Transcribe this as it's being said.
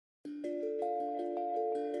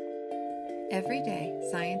Every day,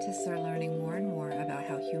 scientists are learning more and more about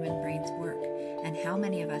how human brains work and how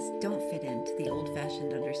many of us don't fit into the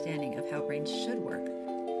old-fashioned understanding of how brains should work.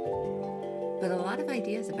 But a lot of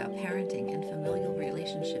ideas about parenting and familial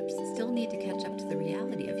relationships still need to catch up to the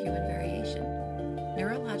reality of human variation.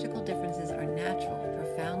 Neurological differences are natural,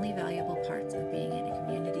 profoundly valuable parts of being in a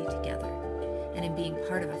community together and in being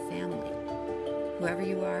part of a family. Whoever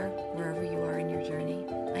you are, wherever you are in your journey,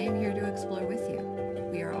 I am here to explore with you.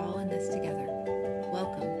 We are all in this together.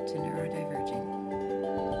 Welcome to Neurodiverging.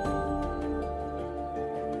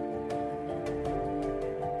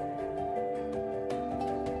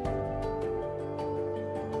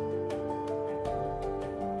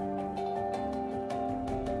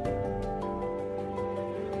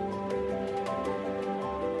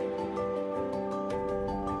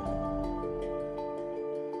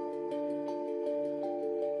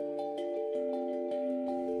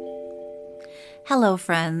 Hello,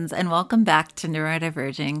 friends, and welcome back to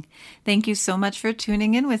Neurodiverging. Thank you so much for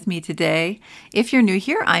tuning in with me today. If you're new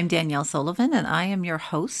here, I'm Danielle Sullivan, and I am your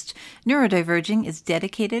host. Neurodiverging is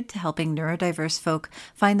dedicated to helping neurodiverse folk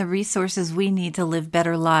find the resources we need to live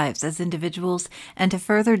better lives as individuals and to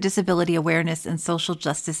further disability awareness and social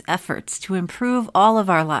justice efforts to improve all of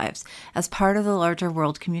our lives as part of the larger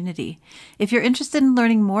world community. If you're interested in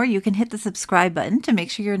learning more, you can hit the subscribe button to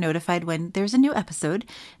make sure you're notified when there's a new episode.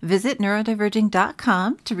 Visit neurodiverging.com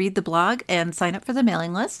to read the blog and sign up for the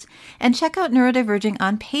mailing list, and check out Neurodiverging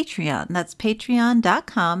on Patreon. That's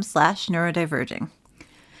patreon.com/neurodiverging.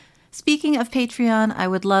 Speaking of Patreon, I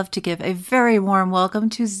would love to give a very warm welcome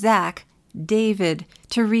to Zach, David,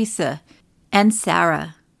 Teresa, and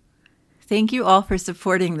Sarah. Thank you all for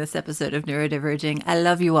supporting this episode of Neurodiverging. I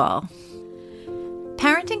love you all.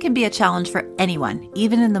 Parenting can be a challenge for anyone,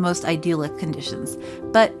 even in the most idyllic conditions.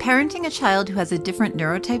 But parenting a child who has a different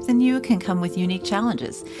neurotype than you can come with unique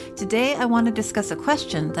challenges. Today, I want to discuss a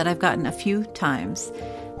question that I've gotten a few times.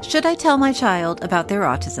 Should I tell my child about their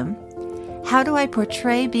autism? How do I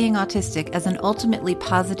portray being autistic as an ultimately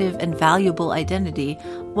positive and valuable identity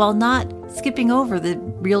while not skipping over the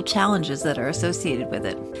real challenges that are associated with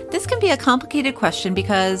it? This can be a complicated question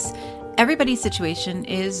because everybody's situation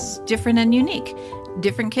is different and unique.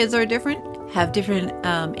 Different kids are different, have different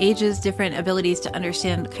ages, different abilities to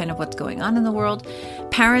understand kind of what's going on in the world.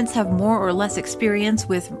 Parents have more or less experience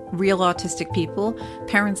with real autistic people.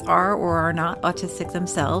 Parents are or are not autistic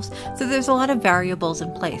themselves. So there's a lot of variables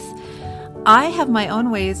in place. I have my own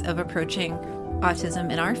ways of approaching autism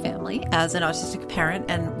in our family as an autistic parent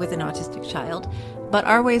and with an autistic child, but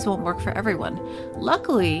our ways won't work for everyone.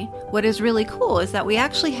 Luckily, what is really cool is that we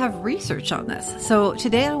actually have research on this. So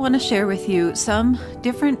today I want to share with you some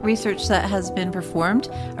different research that has been performed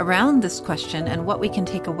around this question and what we can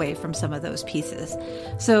take away from some of those pieces.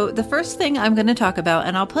 So the first thing I'm going to talk about,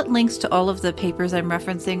 and I'll put links to all of the papers I'm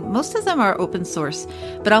referencing. Most of them are open source,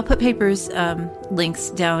 but I'll put papers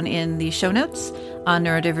links down in the show notes on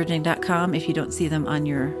neurodiverging.com if you don't see them on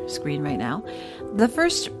your screen right now. The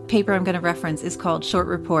first paper I'm going to reference is called Short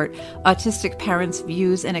Report, Autistic Parents'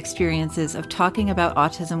 Views and Experiences of Talking About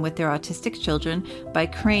Autism with Their Autistic Children by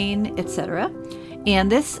Crane, etc.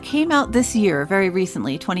 And this came out this year, very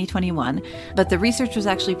recently, 2021, but the research was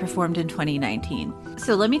actually performed in 2019.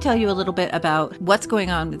 So let me tell you a little bit about what's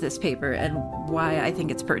going on with this paper and why I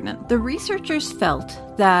think it's pertinent. The researchers felt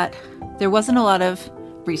that there wasn't a lot of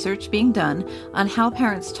research being done on how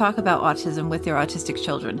parents talk about autism with their autistic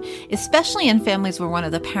children, especially in families where one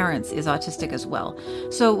of the parents is autistic as well.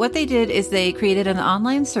 So what they did is they created an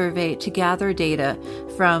online survey to gather data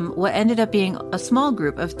from what ended up being a small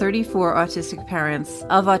group of 34 autistic parents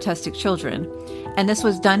of autistic children. And this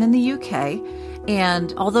was done in the UK.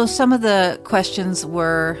 And although some of the questions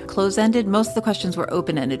were close-ended, most of the questions were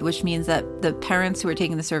open-ended, which means that the parents who were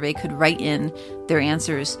taking the survey could write in their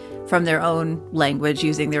answers from their own language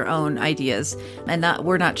using their own ideas. And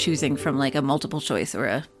we're not choosing from like a multiple choice or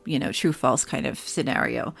a, true-false kind of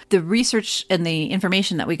scenario. The research and the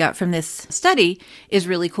information that we got from this study is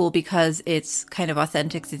really cool because it's kind of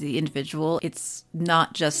authentic to the individual. It's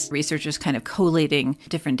not just researchers kind of collating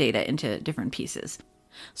different data into different pieces.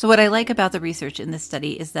 So what I like about the research in this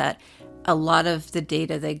study is that a lot of the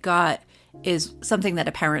data they got is something that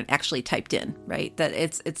a parent actually typed in, right? That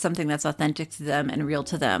it's something that's authentic to them and real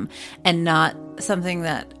to them, and not something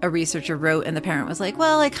that a researcher wrote and the parent was like,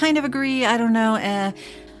 well, I kind of agree, I don't know.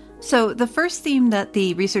 So the first theme that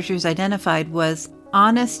the researchers identified was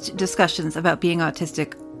honest discussions about being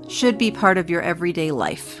autistic should be part of your everyday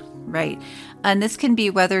life, right? And this can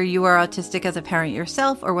be whether you are autistic as a parent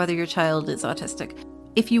yourself or whether your child is autistic.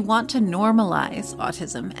 if you want to normalize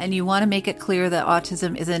autism and you want to make it clear that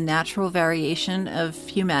autism is a natural variation of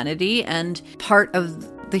humanity and part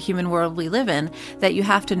of the human world we live in, that you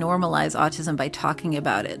have to normalize autism by talking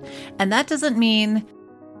about it. And that doesn't mean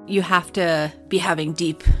you have to be having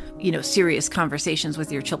deep, serious conversations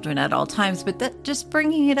with your children at all times, but that just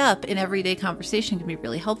bringing it up in everyday conversation can be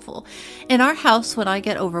really helpful. In our house, when I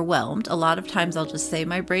get overwhelmed, a lot of times I'll just say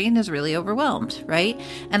my brain is really overwhelmed, right?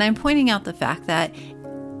 And I'm pointing out the fact that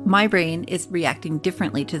my brain is reacting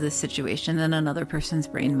differently to this situation than another person's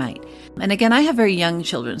brain might. And again, I have very young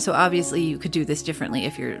children, so obviously you could do this differently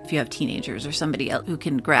if you have teenagers or somebody else who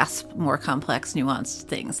can grasp more complex, nuanced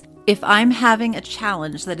things. If I'm having a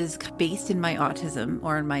challenge that is based in my autism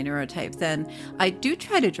or in my neurotype, then I do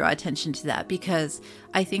try to draw attention to that because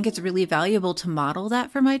I think it's really valuable to model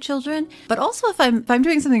that for my children. But also if I'm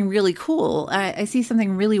doing something really cool, I see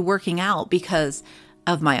something really working out because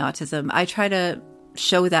of my autism, I try to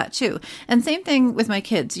show that too. And same thing with my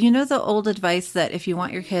kids. You know the old advice that if you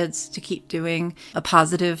want your kids to keep doing a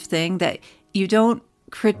positive thing, that you don't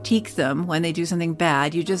critique them when they do something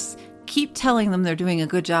bad. You just keep telling them they're doing a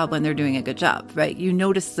good job when they're doing a good job, right? You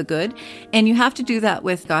notice the good. And you have to do that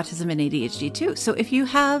with autism and ADHD too. So if you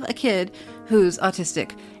have a kid who's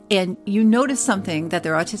autistic and you notice something that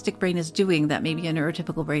their autistic brain is doing that maybe a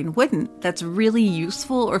neurotypical brain wouldn't, that's really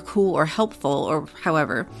useful or cool or helpful or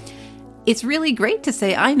however, it's really great to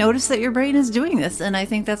say, I notice that your brain is doing this. And I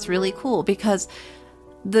think that's really cool because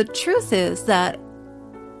the truth is that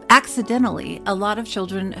accidentally, a lot of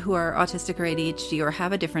children who are autistic or ADHD or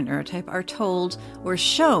have a different neurotype are told or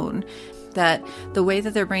shown that the way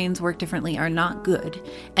that their brains work differently are not good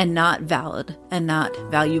and not valid and not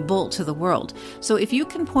valuable to the world. So if you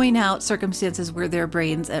can point out circumstances where their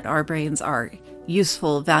brains and our brains are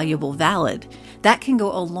useful, valuable, valid, that can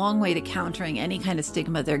go a long way to countering any kind of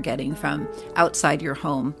stigma they're getting from outside your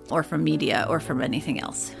home or from media or from anything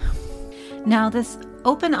else. Now, this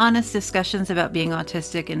open, honest discussions about being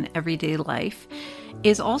autistic in everyday life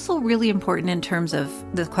is also really important in terms of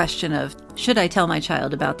the question of, should I tell my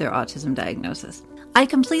child about their autism diagnosis? I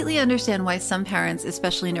completely understand why some parents,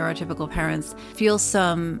 especially neurotypical parents, feel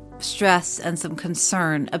some stress and some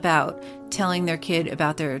concern about telling their kid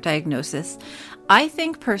about their diagnosis. I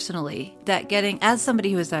think personally that as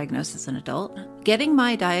somebody who was diagnosed as an adult, getting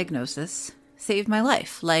my diagnosis saved my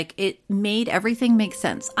life. Like, it made everything make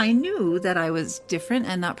sense. I knew that I was different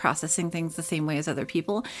and not processing things the same way as other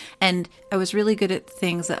people. And I was really good at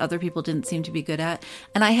things that other people didn't seem to be good at.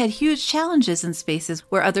 And I had huge challenges in spaces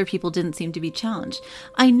where other people didn't seem to be challenged.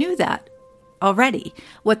 I knew that already.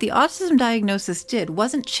 What the autism diagnosis did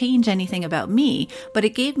wasn't change anything about me, but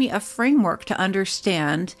it gave me a framework to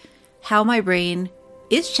understand how my brain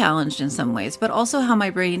is challenged in some ways, but also how my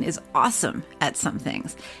brain is awesome at some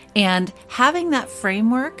things. And having that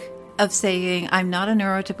framework of saying, I'm not a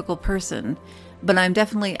neurotypical person, but I'm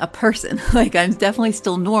definitely a person, like I'm definitely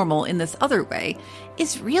still normal in this other way,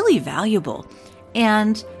 is really valuable.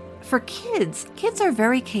 And for kids are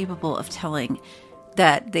very capable of telling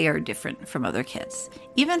that they are different from other kids,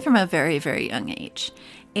 even from a very, very young age.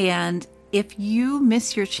 And if you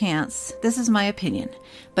miss your chance, this is my opinion,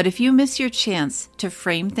 but if you miss your chance to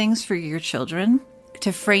frame things for your children,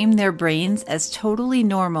 to frame their brains as totally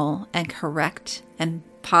normal and correct and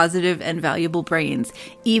positive and valuable brains,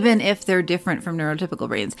 even if they're different from neurotypical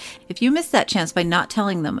brains, if you miss that chance by not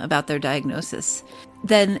telling them about their diagnosis,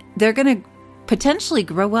 then they're going to potentially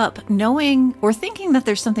grow up knowing or thinking that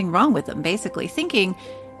there's something wrong with them, basically thinking,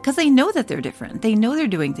 because they know that they're different. They know they're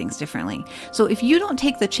doing things differently. So if you don't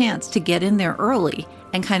take the chance to get in there early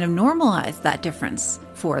and kind of normalize that difference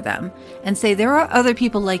for them and say, there are other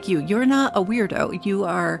people like you. You're not a weirdo. You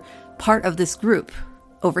are part of this group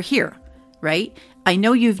over here, right? I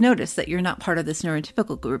know you've noticed that you're not part of this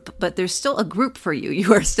neurotypical group, but there's still a group for you.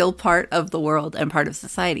 You are still part of the world and part of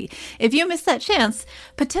society. If you miss that chance,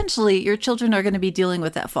 potentially your children are going to be dealing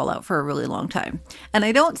with that fallout for a really long time. And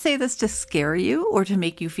I don't say this to scare you or to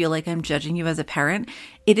make you feel like I'm judging you as a parent.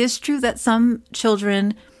 It is true that some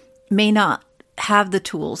children may not have the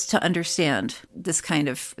tools to understand this kind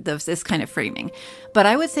of framing. But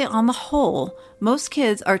I would say on the whole, most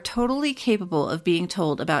kids are totally capable of being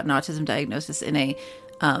told about an autism diagnosis in a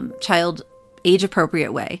child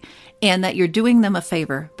age-appropriate way, and that you're doing them a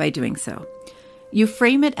favor by doing so. You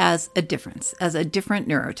frame it as a difference, as a different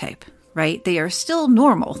neurotype, right? They are still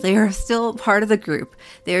normal. They are still part of the group.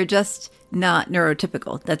 They are just not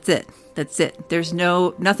neurotypical. That's it. That's it. There's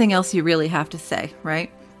nothing else you really have to say,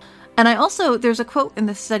 right? And there's a quote in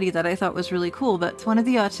this study that I thought was really cool, but one of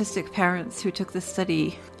the autistic parents who took this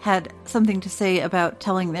study had something to say about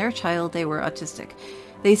telling their child they were autistic.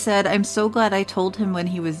 They said, "I'm so glad I told him when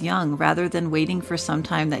he was young rather than waiting for some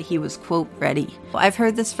time that he was, quote, ready." I've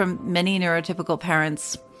heard this from many neurotypical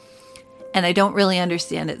parents, and I don't really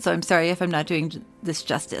understand it, so I'm sorry if I'm not doing this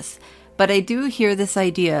justice. But I do hear this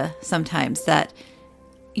idea sometimes that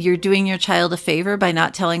you're doing your child a favor by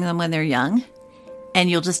not telling them when they're young, and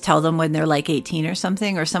you'll just tell them when they're like 18 or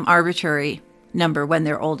something, or some arbitrary number when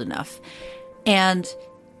they're old enough. And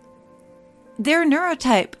our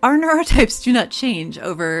neurotypes do not change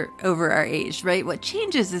over our age, right? What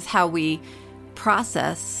changes is how we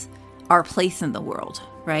process our place in the world,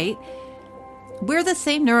 right? We're the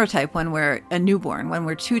same neurotype when we're a newborn, when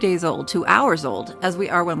we're 2 days old, 2 hours old, as we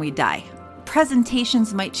are when we die.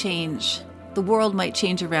 Presentations might change. The world might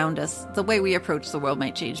change around us. The way we approach the world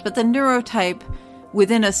might change. But the neurotype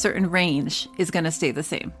within a certain range is going to stay the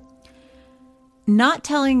same. Not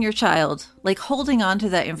telling your child, like holding on to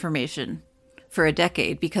that information for a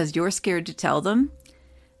decade because you're scared to tell them,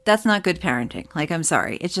 that's not good parenting. Like, I'm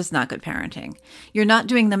sorry, it's just not good parenting. You're not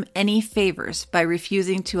doing them any favors by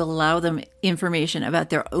refusing to allow them information about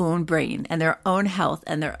their own brain and their own health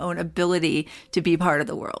and their own ability to be part of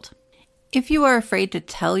the world. If you are afraid to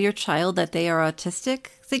tell your child that they are autistic,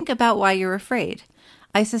 think about why you're afraid.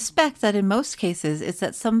 I suspect that in most cases, it's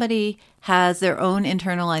that somebody has their own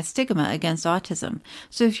internalized stigma against autism.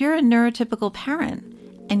 So if you're a neurotypical parent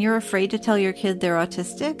and you're afraid to tell your kid they're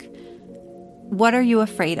autistic, what are you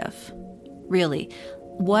afraid of? Really,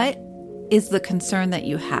 what is the concern that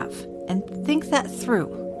you have? And think that through.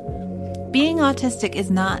 Being autistic is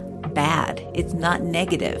not bad. It's not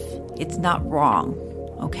negative. It's not wrong.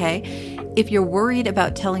 Okay? If you're worried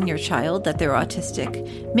about telling your child that they're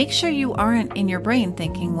autistic, make sure you aren't in your brain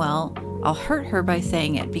thinking, well, I'll hurt her by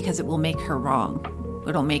saying it because it will make her wrong.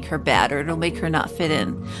 It'll make her bad, or it'll make her not fit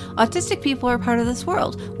in. Autistic people are part of this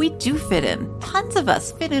world. We do fit in. Tons of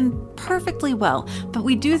us fit in perfectly well, but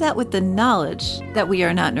we do that with the knowledge that we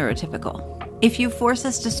are not neurotypical. If you force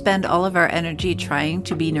us to spend all of our energy trying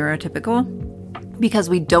to be neurotypical because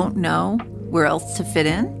we don't know where else to fit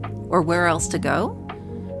in or where else to go,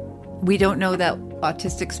 we don't know that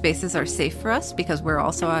autistic spaces are safe for us because we're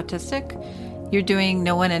also autistic, you're doing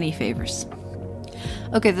no one any favors.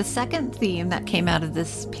 Okay, the second theme that came out of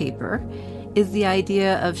this paper is the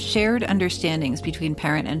idea of shared understandings between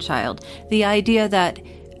parent and child. The idea that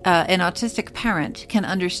an autistic parent can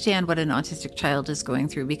understand what an autistic child is going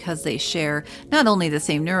through because they share not only the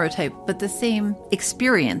same neurotype, but the same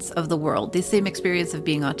experience of the world, the same experience of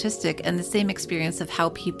being autistic, and the same experience of how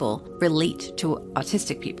people relate to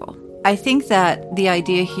autistic people. I think that the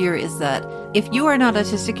idea here is that if you are not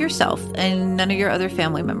autistic yourself and none of your other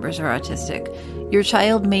family members are autistic, your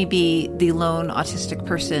child may be the lone autistic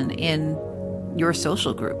person in your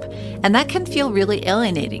social group. And that can feel really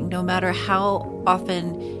alienating, no matter how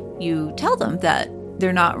often you tell them that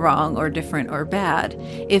they're not wrong or different or bad.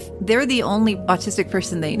 If they're the only autistic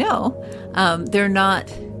person they know, they're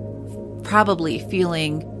not probably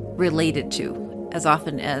feeling related to as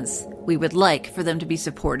often as we would like for them to be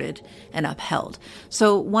supported and upheld.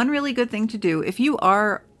 So one really good thing to do, if you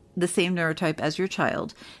are the same neurotype as your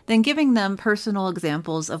child, then giving them personal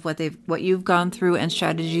examples of what you've gone through and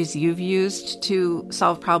strategies you've used to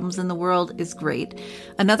solve problems in the world is great.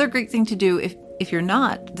 Another great thing to do if you're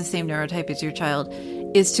not the same neurotype as your child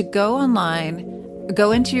is to go online,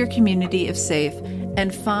 go into your community if safe,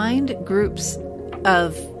 and find groups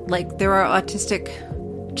of, like, there are autistic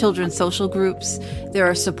children's social groups. There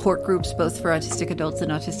are support groups both for autistic adults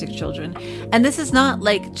and autistic children. And this is not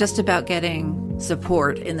like just about getting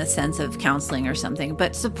support in the sense of counseling or something,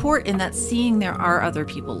 but support in that seeing there are other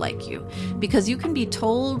people like you. Because you can be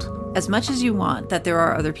told as much as you want that there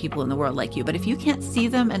are other people in the world like you, but if you can't see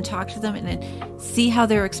them and talk to them and see how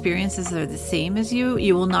their experiences are the same as you,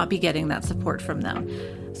 you will not be getting that support from them.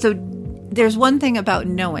 So there's one thing about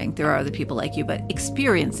knowing there are other people like you, but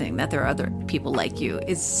experiencing that there are other people like you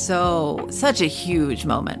is such a huge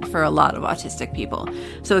moment for a lot of autistic people.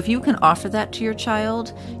 So if you can offer that to your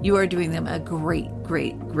child, you are doing them a great,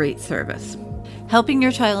 great, great service. Helping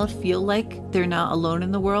your child feel like they're not alone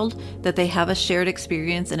in the world, that they have a shared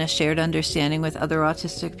experience and a shared understanding with other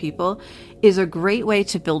autistic people is a great way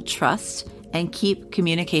to build trust and keep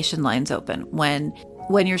communication lines open when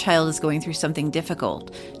your child is going through something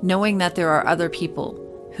difficult, knowing that there are other people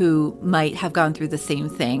who might have gone through the same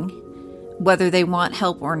thing, whether they want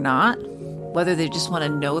help or not, whether they just want to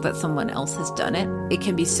know that someone else has done it, it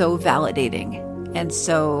can be so validating and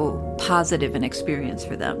so positive an experience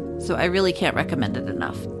for them. So I really can't recommend it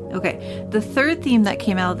enough. Okay, the third theme that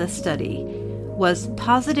came out of this study was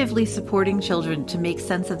positively supporting children to make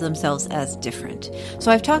sense of themselves as different.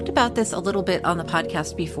 So I've talked about this a little bit on the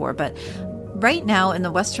podcast before, but right now in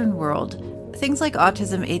the Western world, things like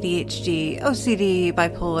autism, ADHD, OCD,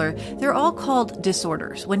 bipolar, they're all called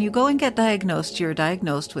disorders. When you go and get diagnosed, you're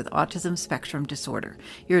diagnosed with autism spectrum disorder.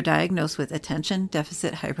 You're diagnosed with attention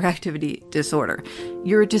deficit hyperactivity disorder.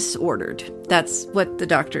 You're disordered. That's what the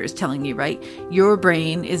doctor is telling you, right? Your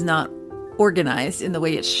brain is not organized in the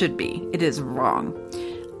way it should be. It is wrong.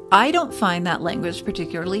 I don't find that language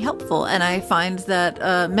particularly helpful, and I find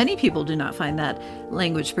that many people do not find that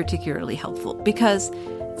language particularly helpful, because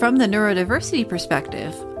from the neurodiversity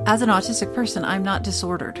perspective, as an autistic person, I'm not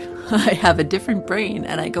disordered. I have a different brain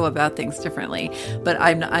and I go about things differently, but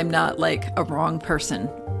I'm not like a wrong person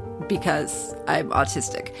because I'm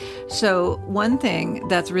autistic. So one thing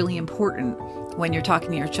that's really important when you're talking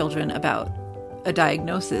to your children about a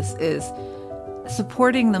diagnosis is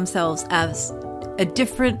supporting themselves as a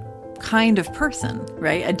different kind of person,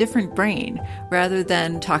 right? A different brain, rather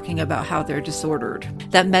than talking about how they're disordered.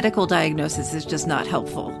 That medical diagnosis is just not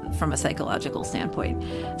helpful from a psychological standpoint.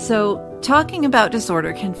 So talking about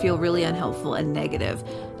disorder can feel really unhelpful and negative.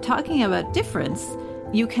 Talking about difference,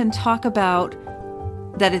 you can talk about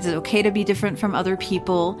that it's okay to be different from other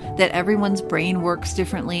people, that everyone's brain works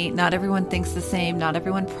differently, not everyone thinks the same, not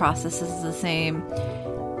everyone processes the same.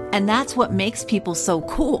 And that's what makes people so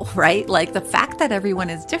cool, right? Like the fact that everyone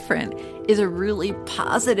is different is a really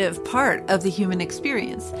positive part of the human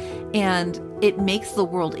experience, and it makes the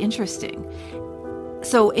world interesting.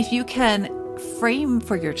 So if you can frame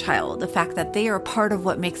for your child the fact that they are part of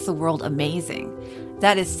what makes the world amazing,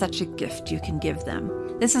 that is such a gift you can give them.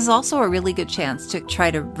 This is also a really good chance to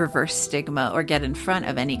try to reverse stigma or get in front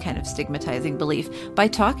of any kind of stigmatizing belief by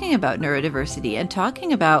talking about neurodiversity and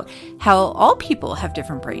talking about how all people have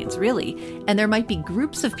different brains, really. And there might be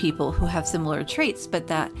groups of people who have similar traits, but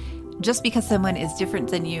that just because someone is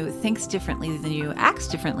different than you, thinks differently than you, acts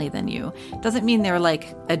differently than you, doesn't mean they're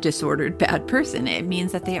like a disordered bad person. It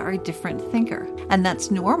means that they are a different thinker. And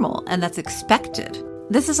that's normal and that's expected.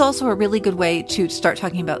 This is also a really good way to start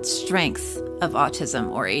talking about strengths of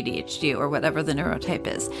autism or ADHD or whatever the neurotype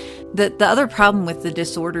is. The other problem with the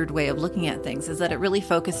disordered way of looking at things is that it really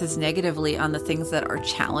focuses negatively on the things that are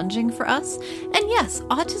challenging for us. And yes,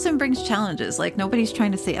 autism brings challenges, like nobody's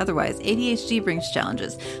trying to say otherwise. ADHD brings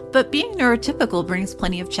challenges, but being neurotypical brings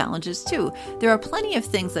plenty of challenges too. There are plenty of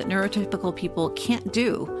things that neurotypical people can't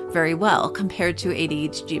do very well compared to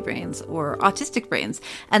ADHD brains or autistic brains.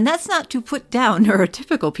 And that's not to put down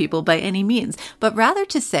neurotypical people by any means, but rather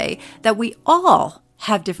to say that we all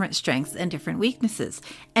have different strengths and different weaknesses.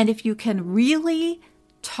 And if you can really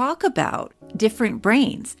talk about different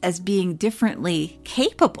brains as being differently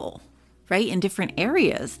capable, right, in different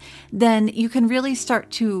areas, then you can really start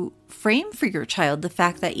to frame for your child the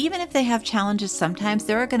fact that even if they have challenges, sometimes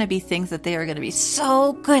there are going to be things that they are going to be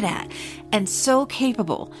so good at and so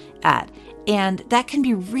capable at. And that can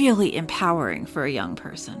be really empowering for a young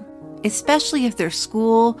person, especially if their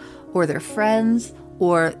school or their friends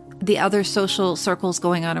or the other social circles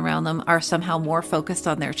going on around them are somehow more focused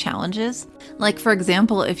on their challenges. Like, for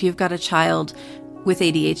example, if you've got a child with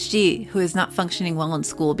ADHD who is not functioning well in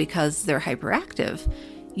school because they're hyperactive,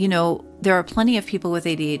 you know, there are plenty of people with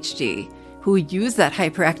ADHD who use that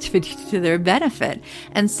hyperactivity to their benefit.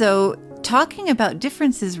 And so talking about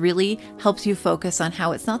differences really helps you focus on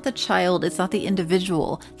how it's not the child, it's not the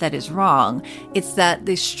individual that is wrong. It's that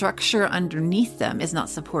the structure underneath them is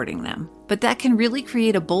not supporting them. But that can really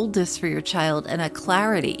create a boldness for your child and a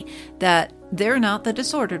clarity that they're not the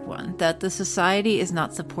disordered one, that the society is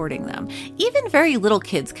not supporting them. Even very little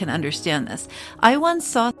kids can understand this. I once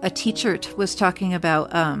saw a teacher was talking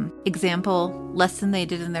about example lesson they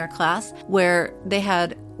did in their class where they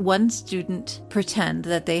had one student pretend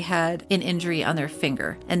that they had an injury on their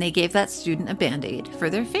finger, and they gave that student a Band-Aid for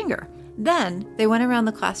their finger. Then they went around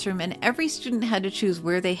the classroom and every student had to choose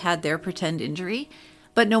where they had their pretend injury.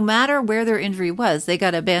 But no matter where their injury was, they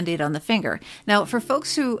got a Band-Aid on the finger. Now, for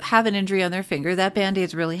folks who have an injury on their finger, that Band-Aid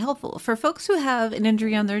is really helpful. For folks who have an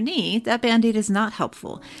injury on their knee, that Band-Aid is not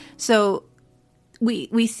helpful. So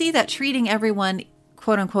we see that treating everyone,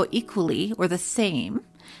 quote unquote, equally or the same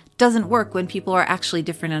doesn't work when people are actually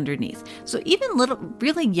different underneath. So even little,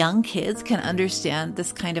 really young kids can understand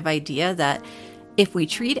this kind of idea that if we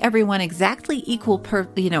treat everyone exactly equal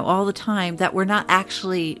all the time, that we're not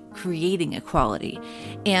actually creating equality.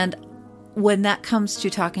 And when that comes to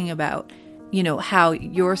talking about, how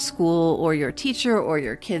your school or your teacher or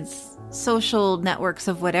your kids' social networks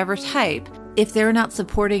of whatever type, if they're not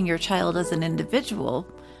supporting your child as an individual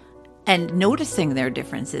and noticing their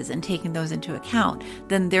differences and taking those into account,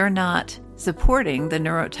 then they're not supporting the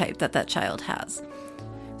neurotype that child has.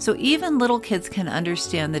 So even little kids can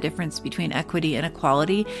understand the difference between equity and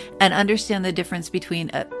equality, and understand the difference between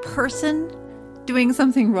a person doing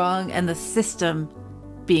something wrong and the system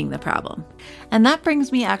being the problem. And that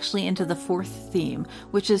brings me actually into the fourth theme,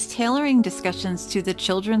 which is tailoring discussions to the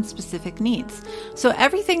children's specific needs. So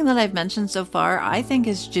everything that I've mentioned so far, I think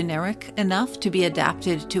is generic enough to be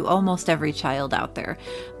adapted to almost every child out there.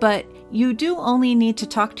 But you do only need to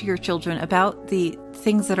talk to your children about the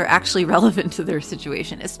things that are actually relevant to their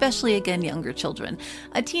situation, especially, again, younger children.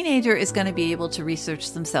 A teenager is going to be able to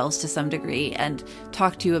research themselves to some degree and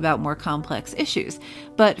talk to you about more complex issues.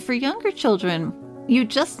 But for younger children, you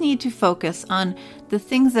just need to focus on the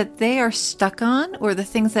things that they are stuck on or the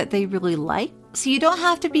things that they really like. So you don't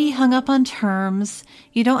have to be hung up on terms.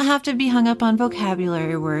 You don't have to be hung up on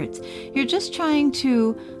vocabulary words. You're just trying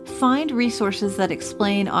to find resources that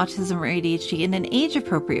explain autism or ADHD in an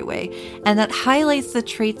age-appropriate way and that highlights the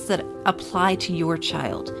traits that apply to your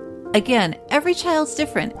child. Again, every child's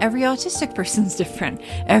different. Every autistic person's different.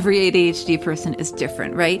 Every ADHD person is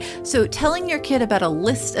different, right? So telling your kid about a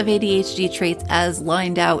list of ADHD traits as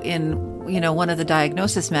lined out in, one of the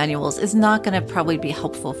diagnosis manuals is not going to probably be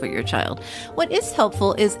helpful for your child. What is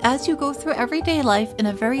helpful is as you go through everyday life in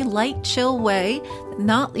a very light, chill way,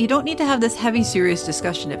 you don't need to have this heavy, serious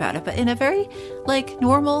discussion about it, but in a very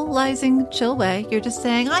normalizing, chill way, you're just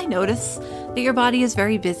saying, I notice that your body is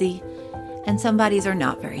very busy. And some bodies are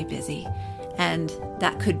not very busy. And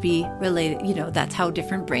that could be related, that's how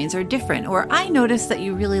different brains are different. Or I notice that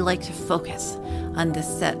you really like to focus on this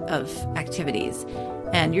set of activities.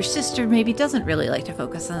 And your sister maybe doesn't really like to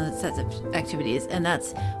focus on the sets of activities. And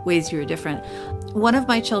that's ways you're different. One of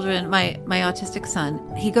my children, my autistic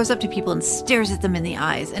son, he goes up to people and stares at them in the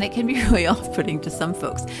eyes. And it can be really off-putting to some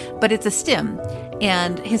folks. But it's a stim.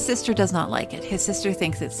 And his sister does not like it. His sister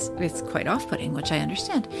thinks it's quite off-putting, which I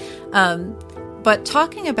understand. But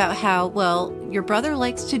talking about how, your brother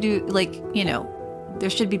likes to do, there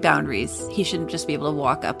should be boundaries. He shouldn't just be able to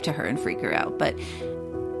walk up to her and freak her out. But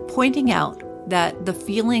pointing out that the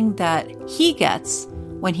feeling that he gets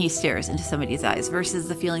when he stares into somebody's eyes versus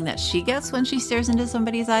the feeling that she gets when she stares into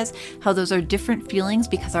somebody's eyes, how those are different feelings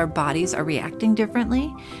because our bodies are reacting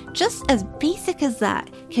differently. Just as basic as that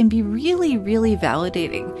can be really, really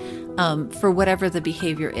validating for whatever the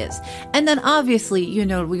behavior is. And then obviously,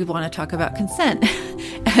 we want to talk about consent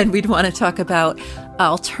and we'd want to talk about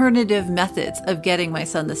alternative methods of getting my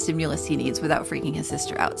son the stimulus he needs without freaking his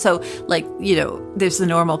sister out. So there's the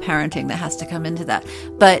normal parenting that has to come into that.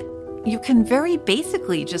 But you can very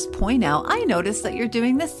basically just point out, I notice that you're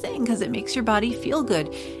doing this thing because it makes your body feel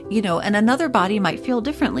good, and another body might feel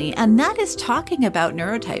differently. And that is talking about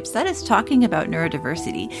neurotypes. That is talking about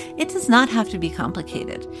neurodiversity. It does not have to be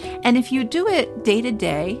complicated. And if you do it day to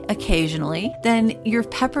day, occasionally, then you're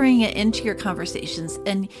peppering it into your conversations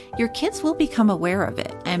and your kids will become aware of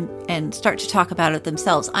it and start to talk about it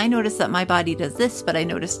themselves. I notice that my body does this, but I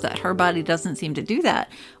notice that her body doesn't seem to do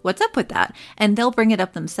that. What's up with that? And they'll bring it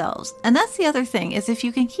up themselves. And that's the other thing is if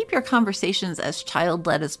you can keep your conversations as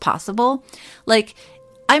child-led as possible,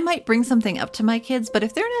 I might bring something up to my kids, but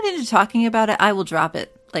if they're not into talking about it, I will drop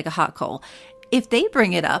it like a hot coal. If they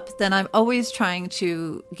bring it up, then I'm always trying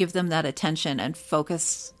to give them that attention and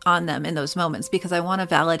focus on them in those moments because I want to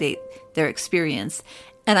validate their experience.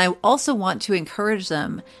 And I also want to encourage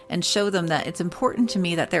them and show them that it's important to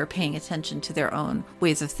me that they're paying attention to their own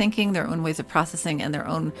ways of thinking, their own ways of processing, and their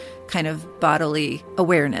own kind of bodily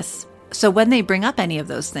awareness. So when they bring up any of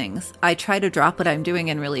those things, I try to drop what I'm doing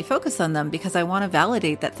and really focus on them because I want to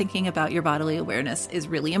validate that thinking about your bodily awareness is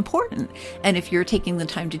really important. And if you're taking the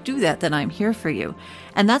time to do that, then I'm here for you.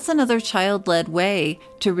 And that's another child-led way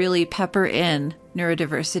to really pepper in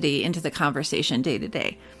neurodiversity into the conversation day to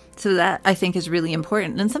day. So that I think is really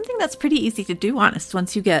important and something that's pretty easy to do,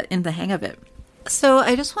 once you get in the hang of it. So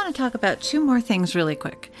I just want to talk about two more things really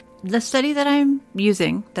quick. The study that I'm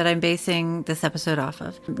using, that I'm basing this episode off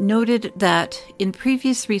of, noted that in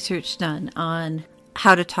previous research done on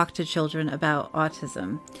how to talk to children about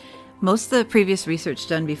autism, most of the previous research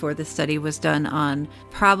done before this study was done on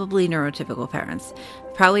probably neurotypical parents.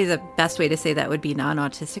 Probably the best way to say that would be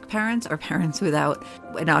non-autistic parents or parents without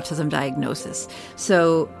an autism diagnosis.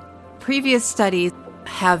 So previous studies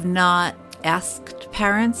have not asked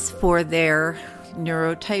parents for their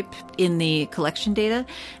neurotype in the collection data.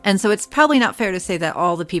 And so it's probably not fair to say that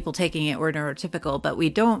all the people taking it were neurotypical, but we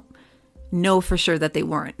don't know for sure that they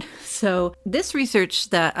weren't. So this research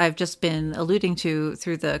that I've just been alluding to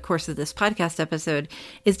through the course of this podcast episode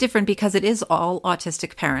is different because it is all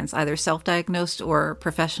autistic parents, either self-diagnosed or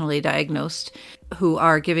professionally diagnosed, who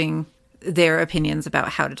are giving their opinions about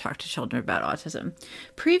how to talk to children about autism.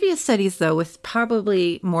 Previous studies, though, with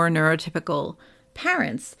probably more neurotypical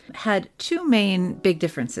parents had two main big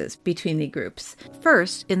differences between the groups.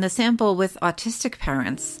 First, in the sample with autistic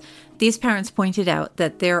parents, these parents pointed out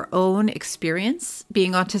that their own experience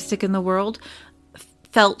being autistic in the world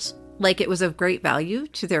felt like it was of great value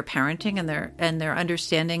to their parenting and their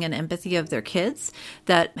understanding and empathy of their kids,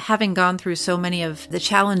 that having gone through so many of the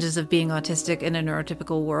challenges of being autistic in a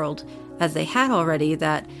neurotypical world as they had already,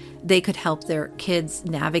 that they could help their kids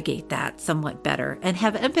navigate that somewhat better and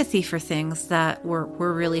have empathy for things that were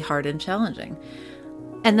really hard and challenging.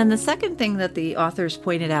 And then the second thing that the authors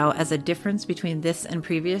pointed out as a difference between this and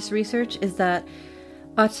previous research is that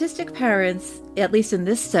autistic parents, at least in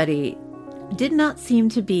this study, did not seem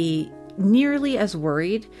to be nearly as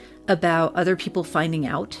worried about other people finding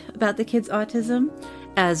out about the kid's autism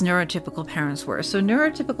as neurotypical parents were. So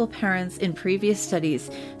neurotypical parents in previous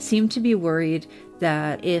studies seemed to be worried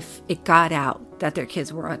that if it got out that their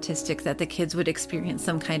kids were autistic, that the kids would experience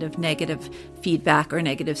some kind of negative feedback or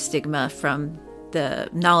negative stigma from the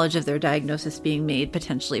knowledge of their diagnosis being made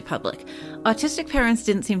potentially public. Autistic parents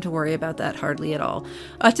didn't seem to worry about that hardly at all.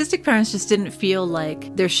 Autistic parents just didn't feel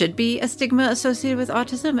like there should be a stigma associated with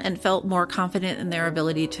autism and felt more confident in their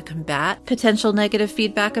ability to combat potential negative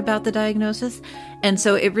feedback about the diagnosis. And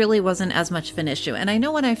so it really wasn't as much of an issue. And I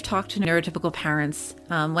know when I've talked to neurotypical parents,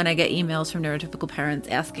 when I get emails from neurotypical parents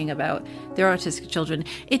asking about their autistic children,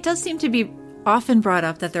 it does seem to be often brought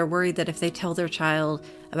up that they're worried that if they tell their child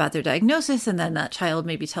about their diagnosis and then that child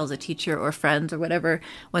maybe tells a teacher or friends or whatever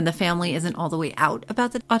when the family isn't all the way out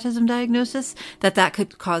about the autism diagnosis, that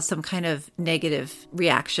could cause some kind of negative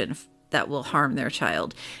reaction that will harm their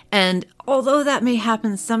child. And although that may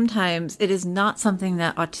happen sometimes, it is not something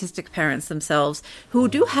that autistic parents themselves, who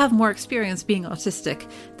do have more experience being autistic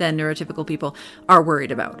than neurotypical people, are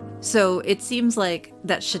worried about. So it seems like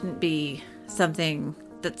that shouldn't be something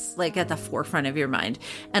that's like at the forefront of your mind.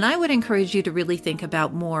 And I would encourage you to really think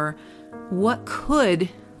about more what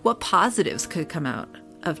positives could come out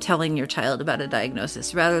of telling your child about a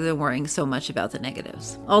diagnosis rather than worrying so much about the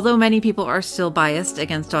negatives. Although many people are still biased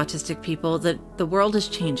against autistic people, the world is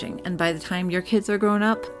changing. And by the time your kids are grown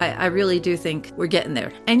up, I really do think we're getting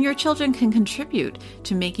there. And your children can contribute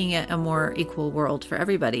to making it a more equal world for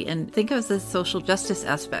everybody. And think of the social justice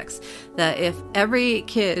aspects, that if every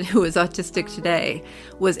kid who is autistic today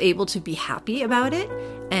was able to be happy about it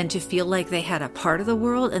and to feel like they had a part of the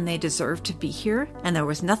world and they deserved to be here and there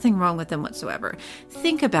was nothing wrong with them whatsoever,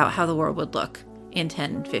 think about how the world would look in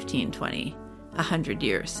 10, 15, 20, 100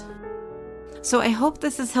 years. So I hope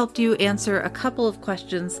this has helped you answer a couple of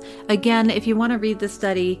questions. Again, if you want to read the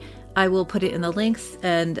study, I will put it in the links.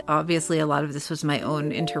 And obviously, a lot of this was my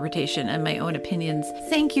own interpretation and my own opinions.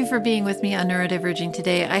 Thank you for being with me on Neurodiverging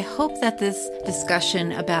today. I hope that this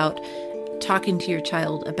discussion about talking to your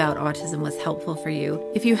child about autism was helpful for you.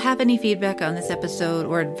 If you have any feedback on this episode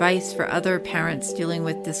or advice for other parents dealing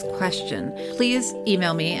with this question, please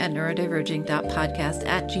email me at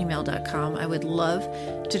neurodiverging.podcast@gmail.com. I would love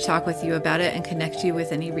to talk with you about it and connect you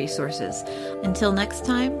with any resources. Until next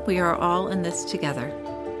time, we are all in this together.